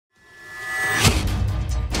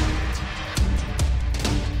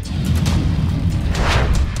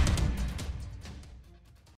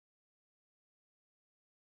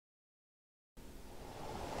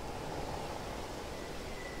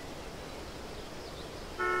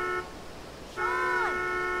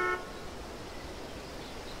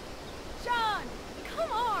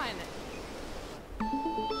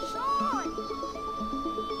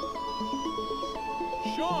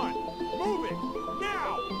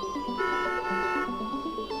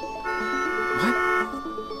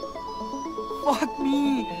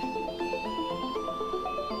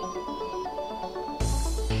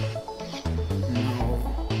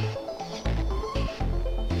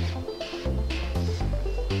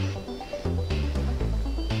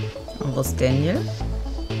gewusst, Daniel?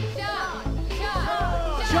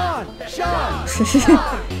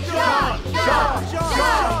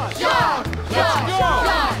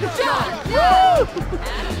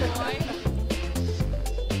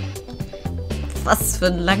 Was für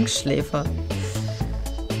ein Langschläfer.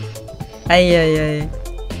 Eieiei.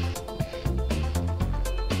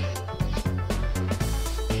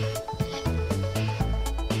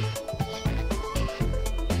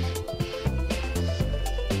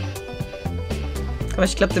 Aber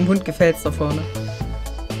ich glaube, dem Hund gefällt's da vorne.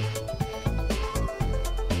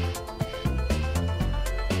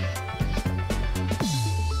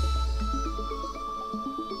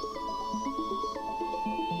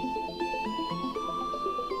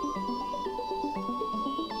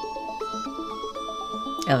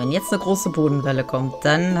 Ja, wenn jetzt eine große Bodenwelle kommt,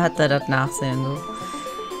 dann hat er das Nachsehen. So.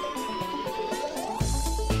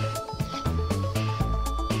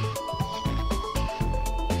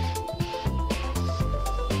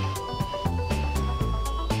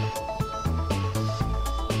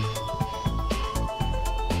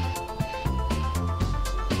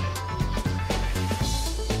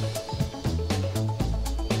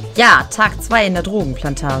 Ja, Tag 2 in der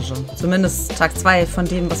Drogenplantage. Zumindest Tag 2 von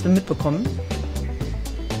dem, was wir mitbekommen.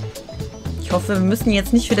 Ich hoffe, wir müssen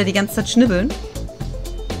jetzt nicht wieder die ganze Zeit schnibbeln.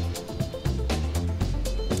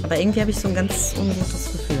 Aber irgendwie habe ich so ein ganz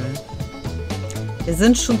ungutes Gefühl. Wir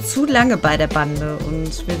sind schon zu lange bei der Bande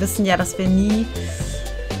und wir wissen ja, dass wir nie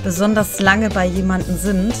besonders lange bei jemandem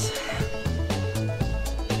sind.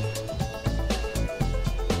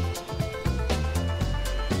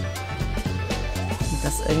 Und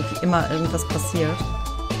dass irgendwie immer irgendwas passiert.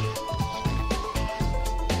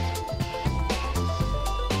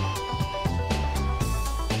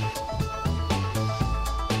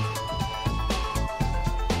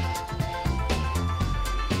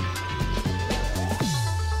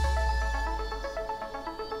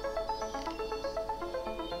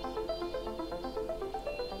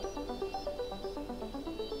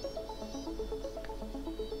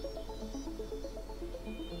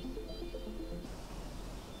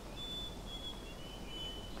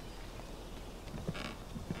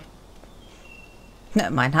 Na,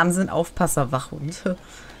 mein haben sie einen Aufpasser-Wachhund.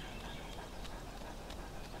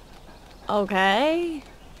 Okay.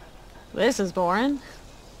 This is boring.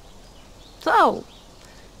 So,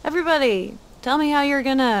 everybody, tell me how you're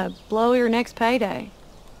gonna blow your next payday.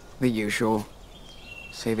 The usual.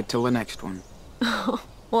 Save it till the next one.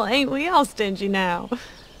 Well, ain't we all stingy now?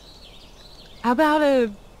 How about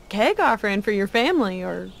a keg offering for your family,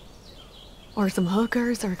 or some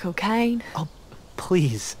hookers or cocaine? Oh,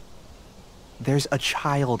 please. There's a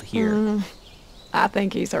child here. I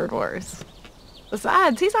think he's heard worse.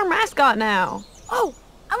 Besides, he's our mascot now. Oh,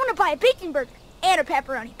 I want to buy a bacon burger and a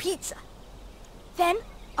pepperoni pizza. Then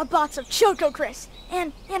a box of Choco Crisp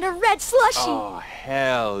and a red slushie. Oh,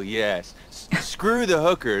 hell yes. Screw the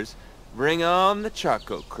hookers. Bring on the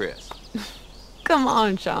Choco Crisp. Come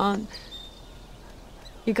on, Sean.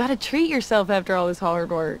 You gotta treat yourself after all this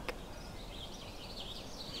hard work.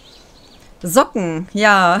 Socken,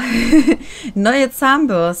 ja. Neue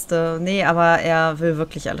Zahnbürste. Nee, aber er will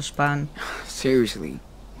wirklich alles sparen. Seriously,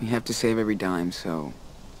 we have to save every dime, so...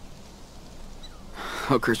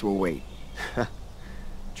 Hookers will wait.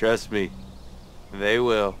 Trust me, they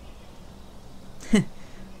will.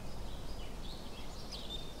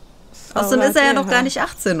 Außerdem ist er ja noch gar nicht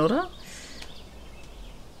 18, oder?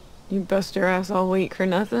 You bust your ass all week for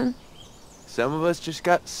nothing? Some of us just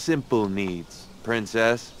got simple needs,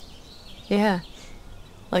 princess. Yeah.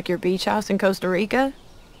 Like your beach house in Costa Rica?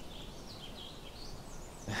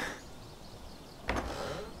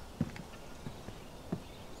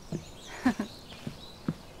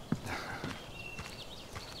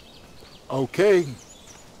 Okay,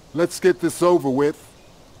 let's get this over with.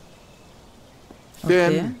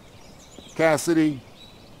 Finn, Cassidy,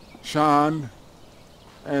 Sean,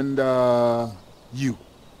 and, you.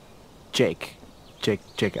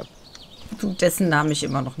 Jacob. Du, dessen Namen ich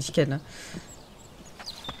immer noch nicht kenne.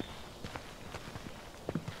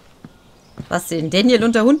 Was denn? Daniel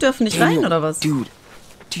und der Hund dürfen nicht rein, oder was? Dude,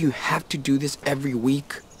 do you have to do this every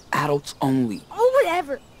week? Adults only. Oh,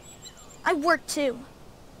 whatever. I work too.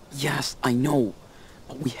 Yes, I know.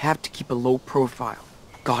 But we have to keep a low profile.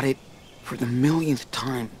 Got it? For the millionth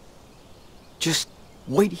time. Just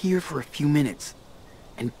wait here for a few minutes.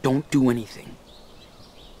 And don't do anything.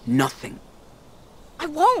 Nothing. I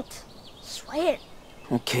won't. Swear.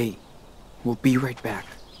 Okay. We'll be right back.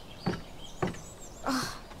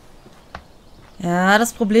 Ja,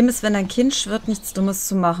 das Problem ist, wenn ein Kind schwört, nichts Dummes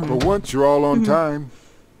zu machen. But once you're all on time,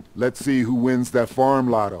 let's see who wins that farm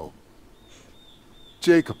lotto.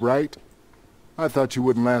 Jacob, right? I thought you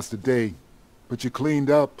wouldn't last a day, but you cleaned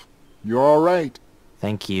up. You're all right.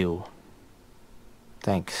 Thank you.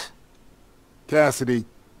 Thanks. Cassidy,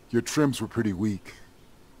 your trims were pretty weak.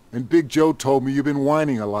 And Big Joe told me you've been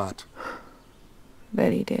whining a lot.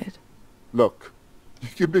 Bet he did. Look, you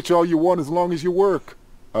can bitch all you want as long as you work.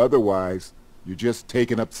 Otherwise, you're just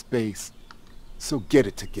taking up space. So get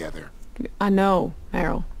it together. I know,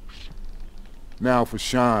 Meryl. Now for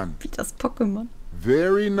Sean. Wie das Pokémon.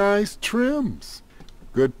 Very nice trims.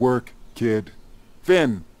 Good work, kid.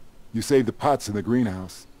 Finn, you saved the pots in the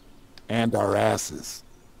greenhouse. And our asses.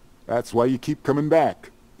 That's why you keep coming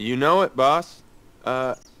back. You know it, boss.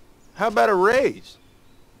 How about a raise?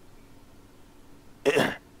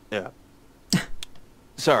 Yeah.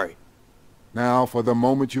 Sorry. Now for the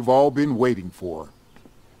moment you've all been waiting for.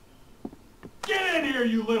 Get in here,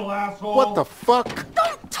 you little asshole! What the fuck?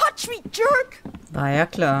 Don't touch me, jerk! War ja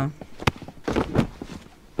klar.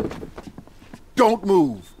 Don't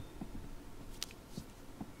move.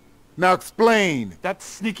 Now explain. That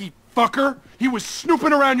sneaky fucker? He was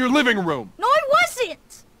snooping around your living room! No, I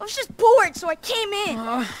wasn't! I was just bored, so I came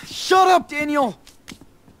in. Shut up, Daniel!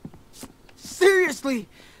 Seriously!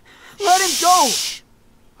 Let him go! Shh.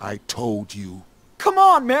 I told you. Come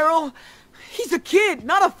on, Meryl! He's a kid,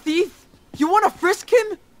 not a thief! You want to frisk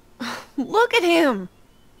him? Look at him!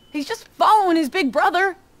 He's just following his big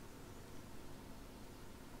brother.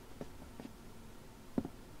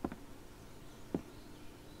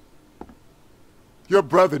 Your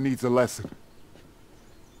brother needs a lesson.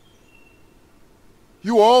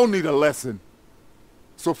 You all need a lesson.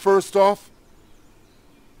 So first off,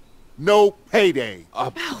 no payday. Oh,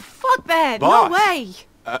 fuck that! Boss. No way!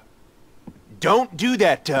 Don't do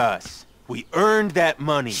that to us. We earned that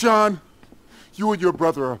money. Sean, you and your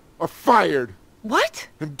brother are fired. What?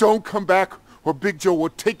 And don't come back or Big Joe will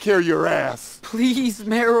take care of your ass. Please,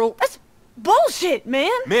 Meryl. That's bullshit,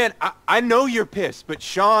 man! Man, I know you're pissed, but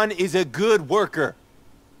Sean is a good worker.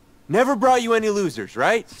 Never brought you any losers,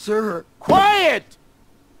 right? Sir. Quiet!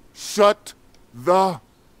 Shut the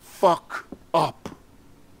fuck up.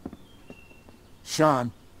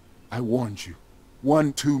 Sean, I warned you.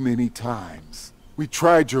 One too many times. We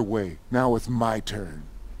tried your way. Now it's my turn.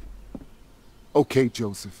 Okay,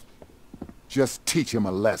 Joseph. Just teach him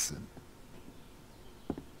a lesson.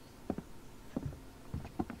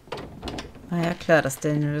 War ja klar, dass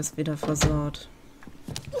Daniel es wieder versaut.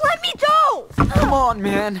 Let me go! Come on,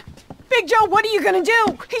 man. Big Joe, what are you gonna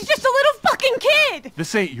do? He's just a little fucking kid!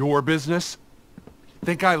 This ain't your business.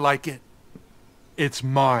 Think I like it? It's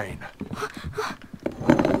mine.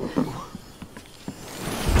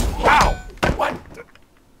 Ow! What?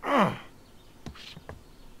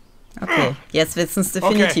 Okay, jetzt wissen's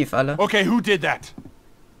definitiv alle. Okay, who did that?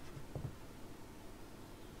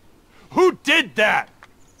 Who did that?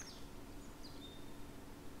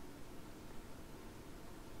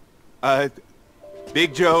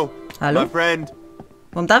 Big Joe, Hallo? my friend.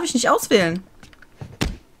 Warum darf ich nicht auswählen?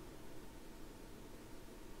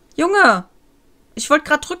 Junge! Ich wollte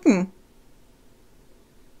gerade drücken.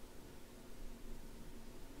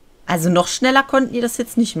 Also noch schneller konnten die das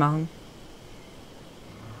jetzt nicht machen.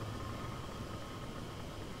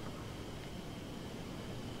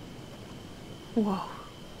 Whoa.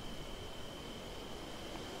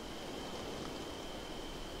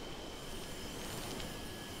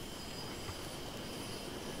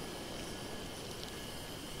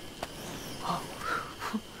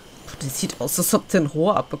 Das sieht aus, als ob der ein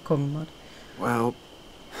Rohr abbekommen hat. Well,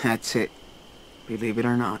 that's it. Believe it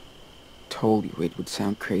or not. Told you it would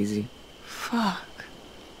sound crazy. Fuck.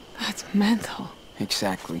 That's mental.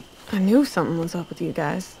 Exactly. I knew something was up with you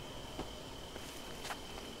guys.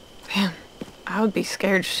 Damn, I would be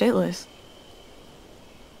scared shitless.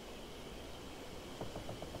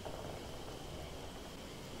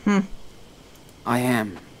 I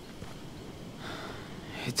am.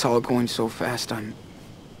 It's all going so fast, I'm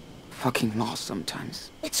fucking lost sometimes.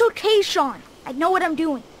 It's okay, Sean. I know what I'm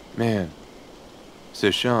doing. Man. So,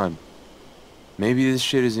 Sean, maybe this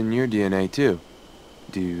shit is in your DNA, too.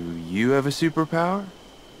 Do you have a superpower?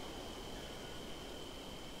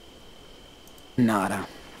 Nada.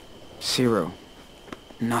 Zero.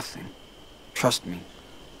 Nothing. Trust me.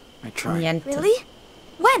 I tried. Niente. Really?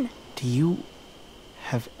 When? Do you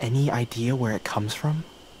have any idea where it comes from?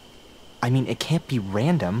 I mean, it can't be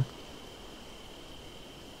random.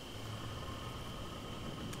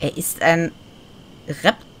 Ist ein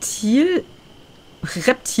Reptiloid?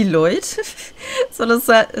 Soll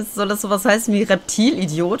das sowas heißen wie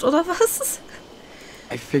Reptilidiot oder was?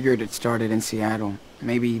 I figured it started in Seattle.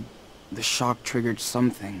 Maybe the shock triggered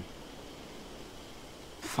something.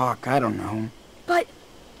 Fuck, I don't know. But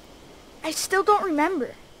I still don't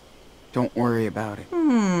remember. Don't worry about it.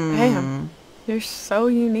 Damn. You're so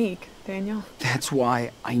unique, Daniel. That's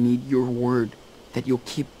why I need your word that you'll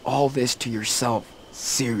keep all this to yourself.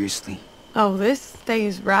 Seriously. Oh, this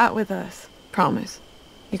stays right with us. Promise.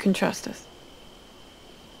 You can trust us.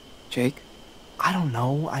 Jake? I don't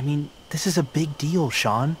know. I mean, this is a big deal,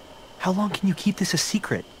 Sean. How long can you keep this a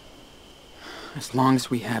secret? As long as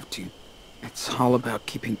we have to. It's all about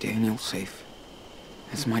keeping Daniel safe.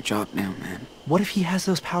 That's my job now, man. What if he has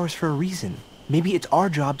those powers for a reason? Maybe it's our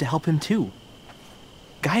job to help him too.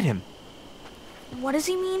 Guide him. What does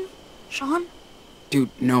he mean, Sean? Dude,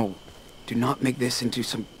 no. Do not make this into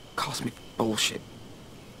some cosmic bullshit.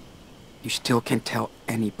 You still can't tell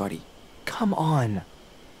anybody. Come on.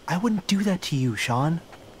 I wouldn't do that to you, Sean.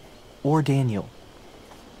 Or Daniel.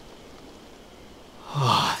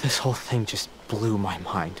 Oh, this whole thing just blew my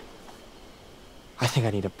mind. I think I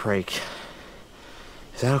need a break.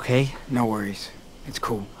 Is that okay? No worries. It's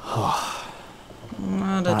cool.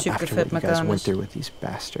 Na, der Not Typ after gefällt what mir you guys gar went nicht. through with these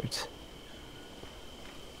bastards.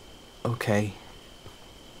 Okay.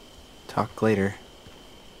 Talk later.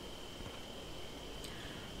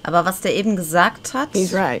 Aber was der eben gesagt hat,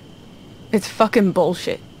 He's right. It's fucking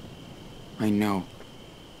bullshit. I know.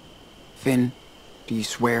 Finn, do you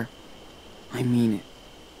swear? I mean it.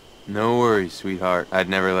 No worries, sweetheart. I'd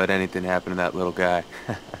never let anything happen to that little guy.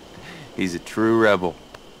 He's a true rebel.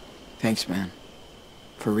 Thanks, man.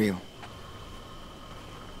 For real.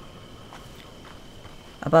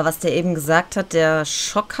 aber was der eben gesagt hat, der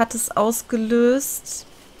Schock hat es ausgelöst.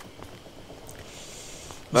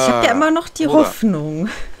 Ich habe ja immer noch die hold up. Hoffnung.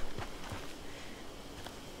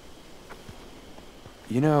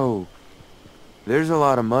 You know, there's a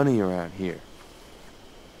lot of money around here.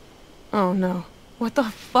 Oh no. What the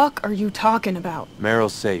fuck are you talking about?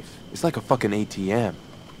 Meryl's safe. It's like a fucking ATM.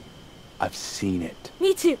 I've seen it.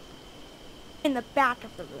 Me too. In the back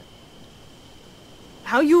of the room.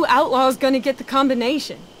 How you outlaws gonna get the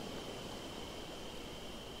combination?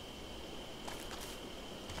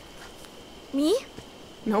 Me?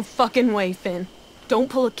 No fucking way, Finn. Don't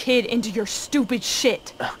pull a kid into your stupid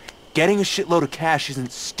shit. Getting a shitload of cash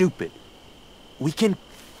isn't stupid. We can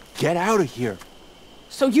get out of here.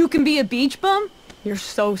 So you can be a beach bum? You're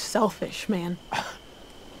so selfish, man.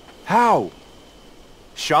 How?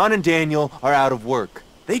 Sean and Daniel are out of work.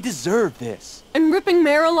 They deserve this. And ripping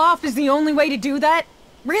Meryl off is the only way to do that?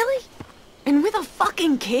 Really? And with a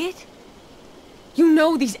fucking kid? You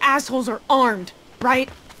know these assholes are armed, right?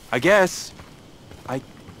 I guess. I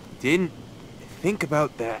didn't think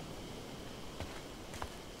about that.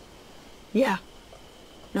 Yeah.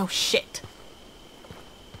 No shit.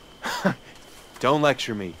 Don't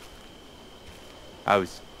lecture me. I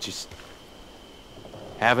was just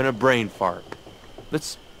having a brain fart.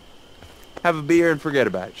 Let's have a beer and forget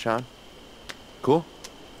about it, Sean. Cool?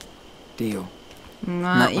 Deal.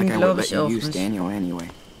 Na, Not ihm like I would glaube let ich you auch use nicht. Daniel anyway.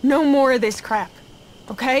 No more of this crap.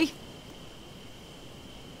 Okay?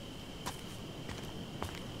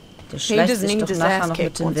 Der schleicht just sich needs doch his nachher ass noch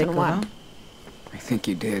kicked mit dem once weg, in a while. oder? I think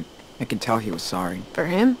he did. I can tell he was sorry. For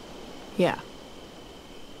him? Yeah.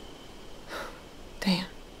 Damn.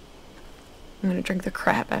 I'm gonna drink the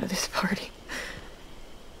crap out of this party.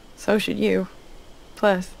 So should you.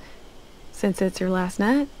 Plus, since it's your last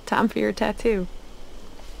night, time for your tattoo.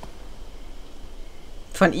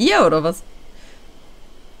 Von ihr, oder was?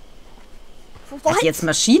 Hat What? die jetzt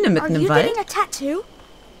Maschine Are mitten im you Wald? getting a tattoo?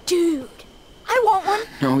 Dude, I want one.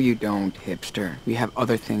 No, you don't, hipster. We have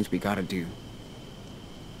other things we gotta do.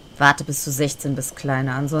 Warte, bis du 16 bist,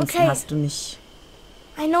 Kleiner. Ansonsten Okay. hast du nicht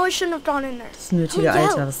I know I shouldn't have gone in there. das nötige Who Alter.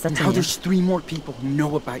 yelled? Was ist das Now denn hier? there's 3 more people who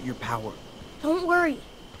know about your power. Don't worry.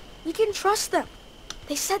 We can trust them.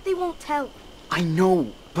 They said they won't tell. I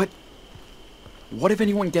know, but what if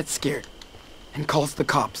anyone gets scared and calls the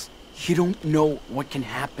cops? You don't know what can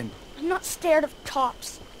happen. I'm not scared of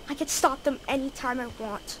cops. I can stop them anytime I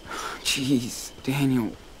want. Jeez,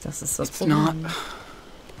 Daniel, Das ist das it's not... Problem.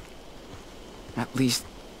 At least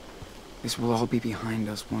this will all be behind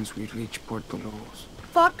us once we reach Puerto Lobos.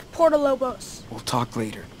 Fuck Porta Lobos. We'll talk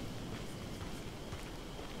later.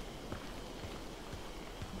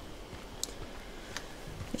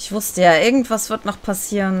 Ich wusste ja, irgendwas wird noch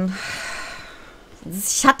passieren.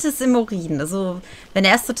 Ich hatte es im Urin. Also, wenn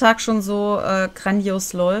der erste Tag schon so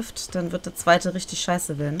grandios läuft, dann wird der zweite richtig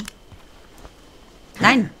scheiße werden.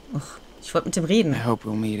 Nein! Och, ich wollte mit dem I reden. hope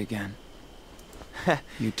we'll meet again.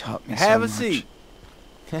 You taught me so Have a much. seat.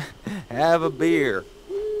 Have a beer.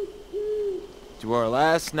 To our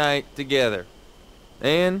last night together.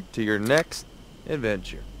 And to your next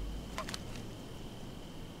adventure.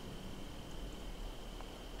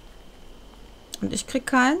 Und ich krieg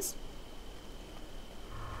keins?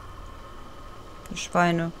 Die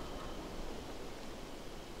Schweine.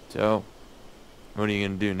 So, what are you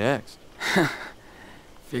gonna do next?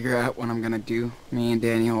 Figure out what I'm gonna do. Me and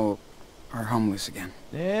Daniel are homeless again.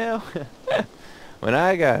 Yeah, when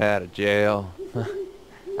I got out of jail,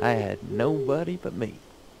 I had nobody but me.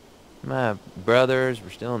 My brothers were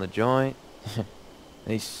still in the joint.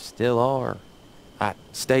 They still are. I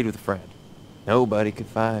stayed with a friend. Nobody could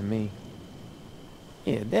find me.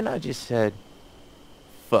 Yeah, then I just said,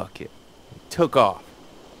 fuck it. Took off.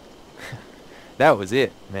 That was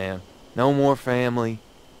it, man. No more family.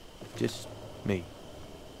 Just me.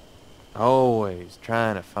 Always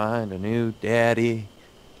trying to find a new daddy.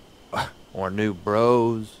 Or new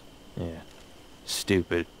bros. Yeah.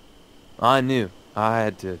 Stupid. I knew I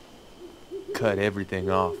had to cut everything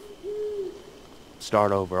off.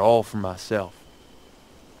 Start over, all for myself.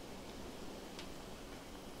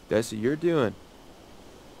 That's what you're doing.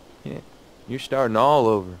 Yeah, you're starting all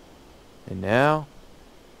over. And now,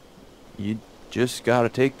 you just gotta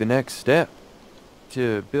take the next step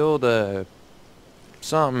to build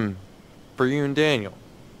something for you and Daniel,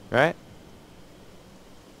 right?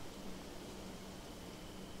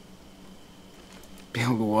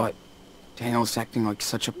 Build what? Daniel's acting like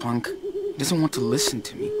such a punk. He doesn't want to listen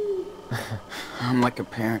to me. I'm like a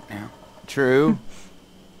parent now. True.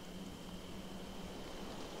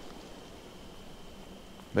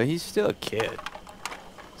 But he's still a kid.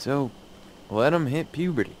 So, let him hit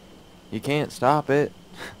puberty. You can't stop it.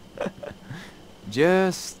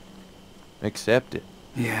 Just accept it.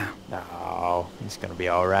 Yeah. No, he's gonna be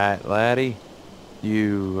alright, laddie.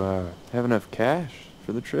 You, have enough cash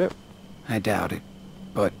for the trip? I doubt it,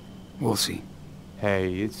 but we'll see.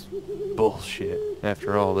 Hey, it's bullshit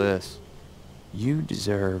after all this. You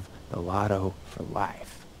deserve the lotto for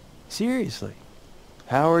life. Seriously.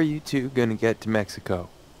 How are you two gonna get to Mexico?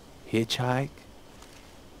 Hitchhike?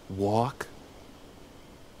 Walk?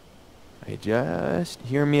 Hey, just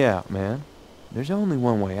hear me out, man. There's only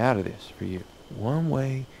one way out of this for you. One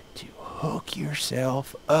way to hook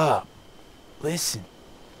yourself up. Listen,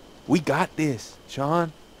 we got this,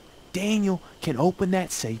 Sean. Daniel can open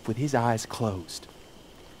that safe with his eyes closed.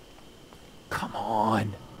 Come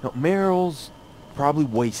on. No, Meryl's probably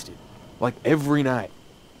wasted, like every night.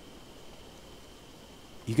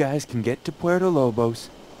 You guys can get to Puerto Lobos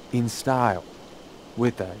in style,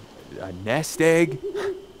 with a nest egg.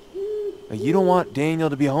 You don't want Daniel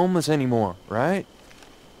to be homeless anymore, right?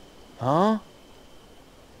 Huh?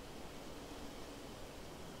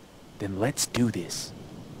 Then let's do this.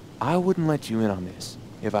 I wouldn't let you in on this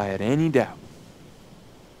if I had any doubt.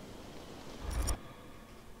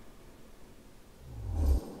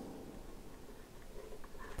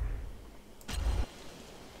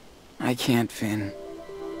 I can't, Finn.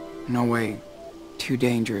 No way. Too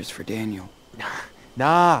dangerous for Daniel.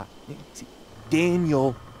 Nah.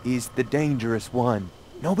 Daniel is the dangerous one.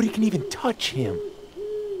 Nobody can even touch him.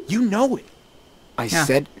 You know it. I Ja.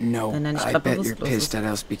 said no. Wenn er nicht I grad bet you're bewusstlos pissed ist. at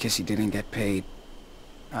us because he didn't get paid.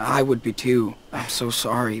 I would be too. I'm so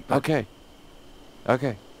sorry, but... Okay.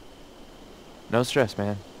 Okay. No stress,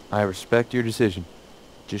 man. I respect your decision.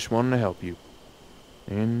 Just wanted to help you.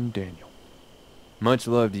 And Daniel. Much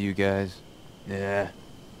love to you guys. Yeah.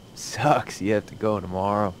 Sucks you have to go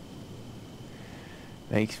tomorrow.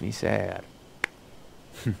 Makes me sad.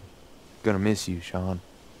 Gonna miss you, Sean.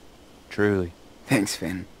 Truly. Thanks,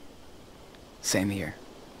 Finn. Same here.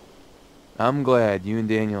 I'm glad you and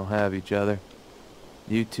Daniel have each other.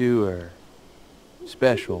 You two are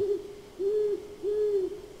special.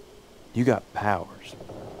 You got powers.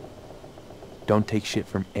 Don't take shit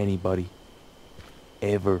from anybody.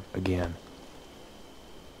 Ever again.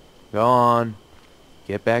 Go on.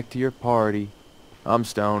 Get back to your party. I'm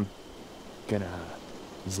stoned. Gonna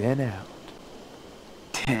zen out.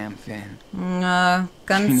 Damn, Finn. Na, You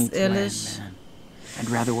ganz need to land, ehrlich. man. I'd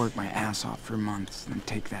rather work my ass off for months than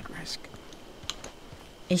take that risk.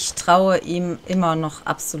 Ich traue ihm immer noch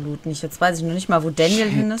absolut nicht. Jetzt weiß ich noch nicht mal, wo Daniel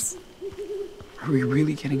Shit. hin ist. Are we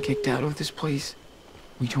really getting kicked out of this place?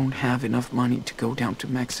 We don't have enough money to go down to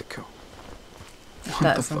Mexico. Da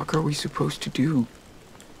What the ist er. fuck are we supposed to do?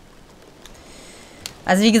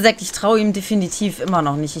 Also wie gesagt, ich traue ihm definitiv immer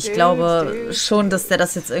noch nicht. Ich glaube schon, dass der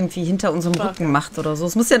das jetzt irgendwie hinter unserem Rücken macht oder so.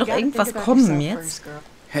 Es muss ja doch irgendwas kommen jetzt.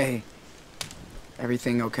 Hey,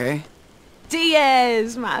 everything okay?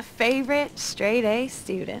 Diaz, my favorite straight-A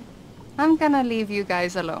student. I'm gonna leave you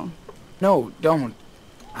guys alone. No, don't.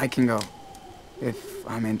 I can go. If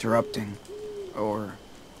I'm interrupting. Or...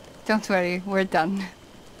 Don't worry, we're done.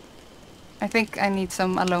 I think I need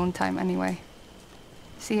some alone time anyway.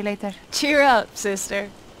 See you later. Cheer up, sister.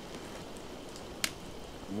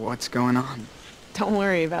 What's going on? Don't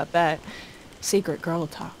worry about that. Secret girl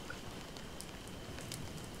talk.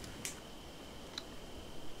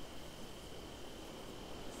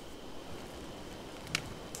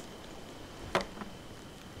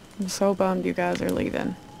 I'm so bummed you guys are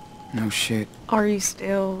leaving. No shit. Are you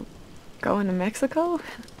still going to Mexico?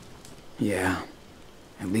 Yeah.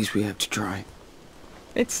 At least we have to try.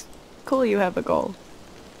 It's cool you have a goal.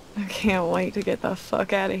 I can't wait to get the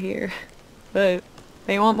fuck out of here. But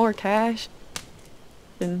they want more cash,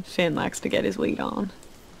 and Finn likes to get his weed on.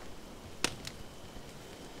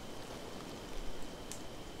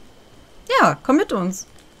 Ja, komm mit uns.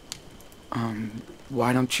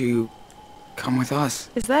 Why don't you come with us?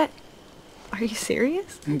 Is that... Are you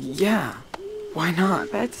serious? Yeah. Why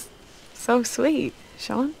not? That's so sweet,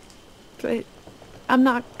 Sean. But I'm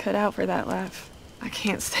not cut out for that life. I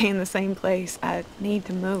can't stay in the same place. I need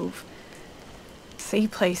to move. See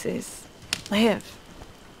places. Live.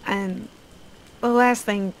 And the last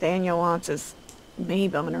thing Daniel wants is me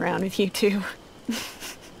bumming around with you two.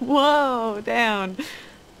 Whoa, down.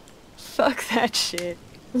 Fuck that shit.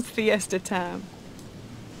 It's fiesta time.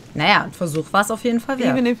 Naja, ein Versuch war es auf jeden Fall wert.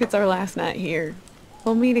 Even if it's our last night here,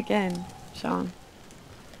 we'll meet again, Sean.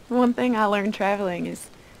 One thing I learned traveling is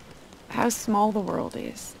how small the world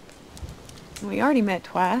is. We already met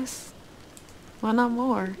twice. Why not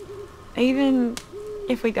more? Even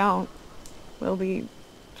if we don't, we'll be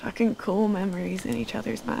fucking cool memories in each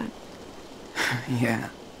other's mind. Yeah,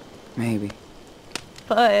 maybe.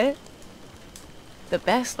 But the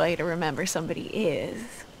best way to remember somebody is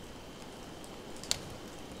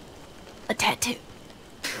a tattoo.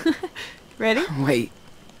 Ready? Wait,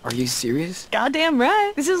 are you serious? Goddamn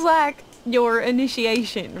right. This is like your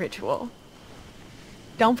initiation ritual.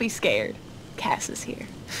 Don't be scared. Cass is here.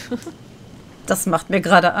 Das macht mir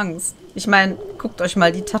gerade Angst. Ich meine, guckt euch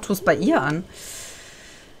mal die Tattoos bei ihr an.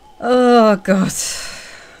 Oh Gott.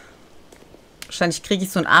 Wahrscheinlich kriege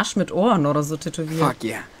ich so einen Arsch mit Ohren oder so tätowiert. Fuck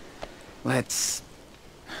yeah. Let's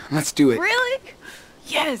do it. Really?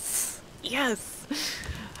 Yes. Yes.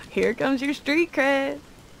 Here comes your street cred.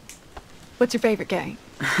 What's your favorite game?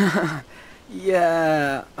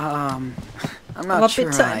 Yeah, I'm not Aber sure.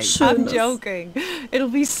 bitte ein I'm schönes. joking. It'll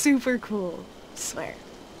be super cool. Swear.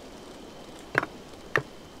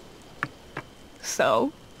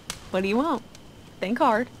 So, what do you want? Think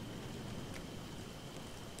hard.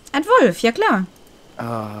 Ein Wolf, ja klar.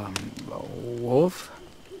 A wolf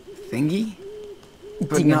thingy?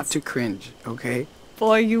 But not to cringe, okay?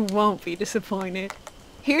 Boy, you won't be disappointed.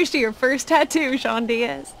 Here's to your first tattoo, Sean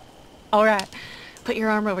Diaz. All right, put your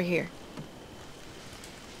arm over here.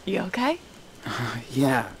 You okay?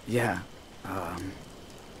 Yeah.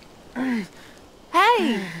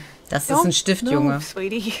 Hey! Das ist Don't ein Stift, move, Junge.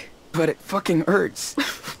 sweetie. But it fucking hurts.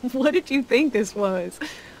 What did you think this was?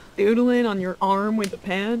 Doodling on your arm with a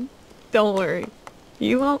pen? Don't worry.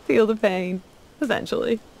 You won't feel the pain.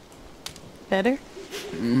 Eventually. Better?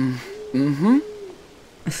 Mm-hmm.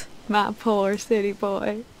 My poor city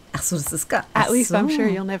boy. Ach so, das ist gar... At least I'm so. sure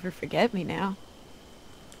you'll never forget me now.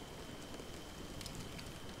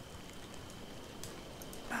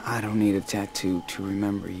 I don't need a tattoo to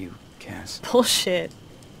remember you, Cass. Bullshit.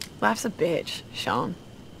 Life's a bitch, Sean.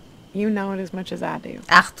 You know it as much as I do.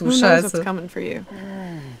 Ach du Who knows what's Scheiße. coming for you?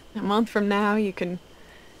 A month from now, you can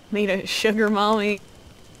meet a sugar mommy,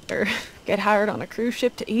 or get hired on a cruise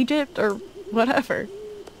ship to Egypt, or whatever.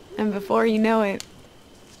 And before you know it,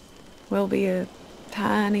 we'll be a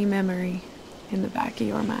tiny memory in the back of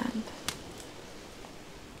your mind.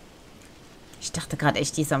 Ich dachte gerade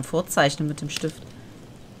echt, die ist am Vorzeichnen mit dem Stift.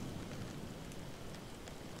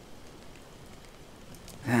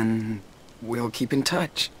 Then we'll keep in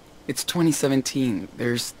touch. It's 2017.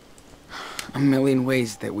 There's a million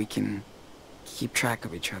ways that we can keep track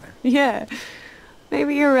of each other. Yeah,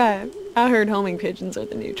 maybe you're right. I heard homing pigeons are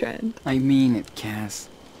the new trend. I mean it, Cass.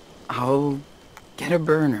 I'll get a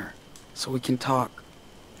burner so we can talk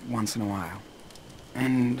once in a while.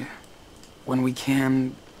 And when we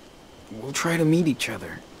can, we'll try to meet each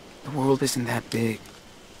other. The world isn't that big.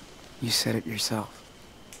 You said it yourself.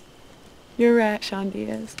 You're right, Sean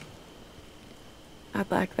Diaz. I'd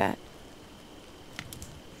like that.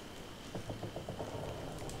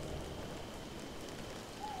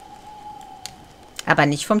 Aber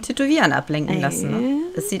nicht vom Tätowieren ablenken lassen.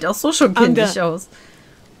 Ne? Es sieht auch so schon I'm kindlich done. aus.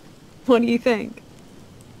 What do you think?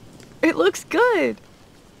 It looks good.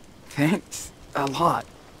 Thanks. A lot.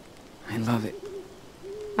 I love it.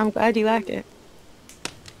 I'm glad you like it.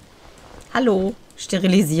 Hallo,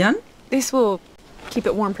 sterilisieren? This will keep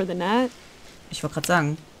it warm for the night. Ich wollte gerade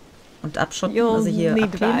sagen. Und abschotten, You'll also hier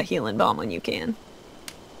need to buy a abheben. healing balm when you can.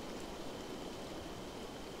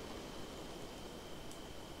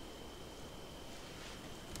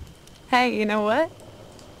 Hey, you know what?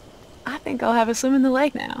 I think I'll have a swim in the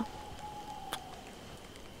lake now.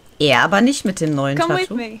 Er aber nicht mit dem neuen Come with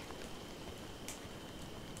Tattoo. me.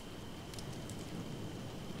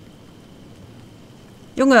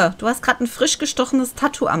 Junge, du hast gerade ein frisch gestochenes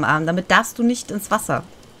Tattoo am Arm. Damit darfst du nicht ins Wasser.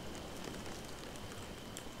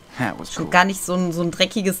 That was Schon cool. gar nicht so ein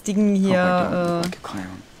dreckiges Ding Hope I don't hier. look like a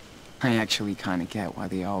clown. I actually kind of get why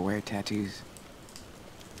they all wear tattoos.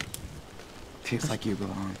 Feels like you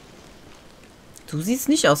belong. Du siehst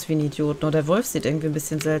nicht aus wie ein Idiot, nur der Wolf sieht irgendwie ein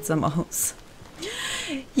bisschen seltsam aus.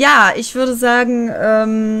 Ja, ich würde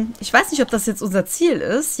sagen, ich weiß nicht, ob das jetzt unser Ziel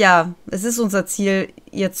ist. Ja, es ist unser Ziel,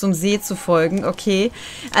 ihr zum See zu folgen. Okay.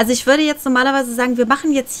 Also ich würde jetzt normalerweise sagen, wir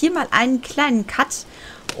machen jetzt hier mal einen kleinen Cut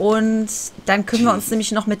und dann können wir uns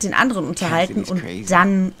nämlich noch mit den anderen unterhalten und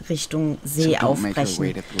dann Richtung See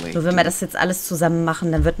aufbrechen. So, wenn wir das jetzt alles zusammen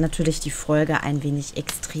machen, dann wird natürlich die Folge ein wenig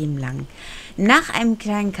extrem lang. Nach einem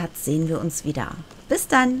kleinen Cut sehen wir uns wieder. Bis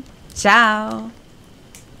dann. Ciao.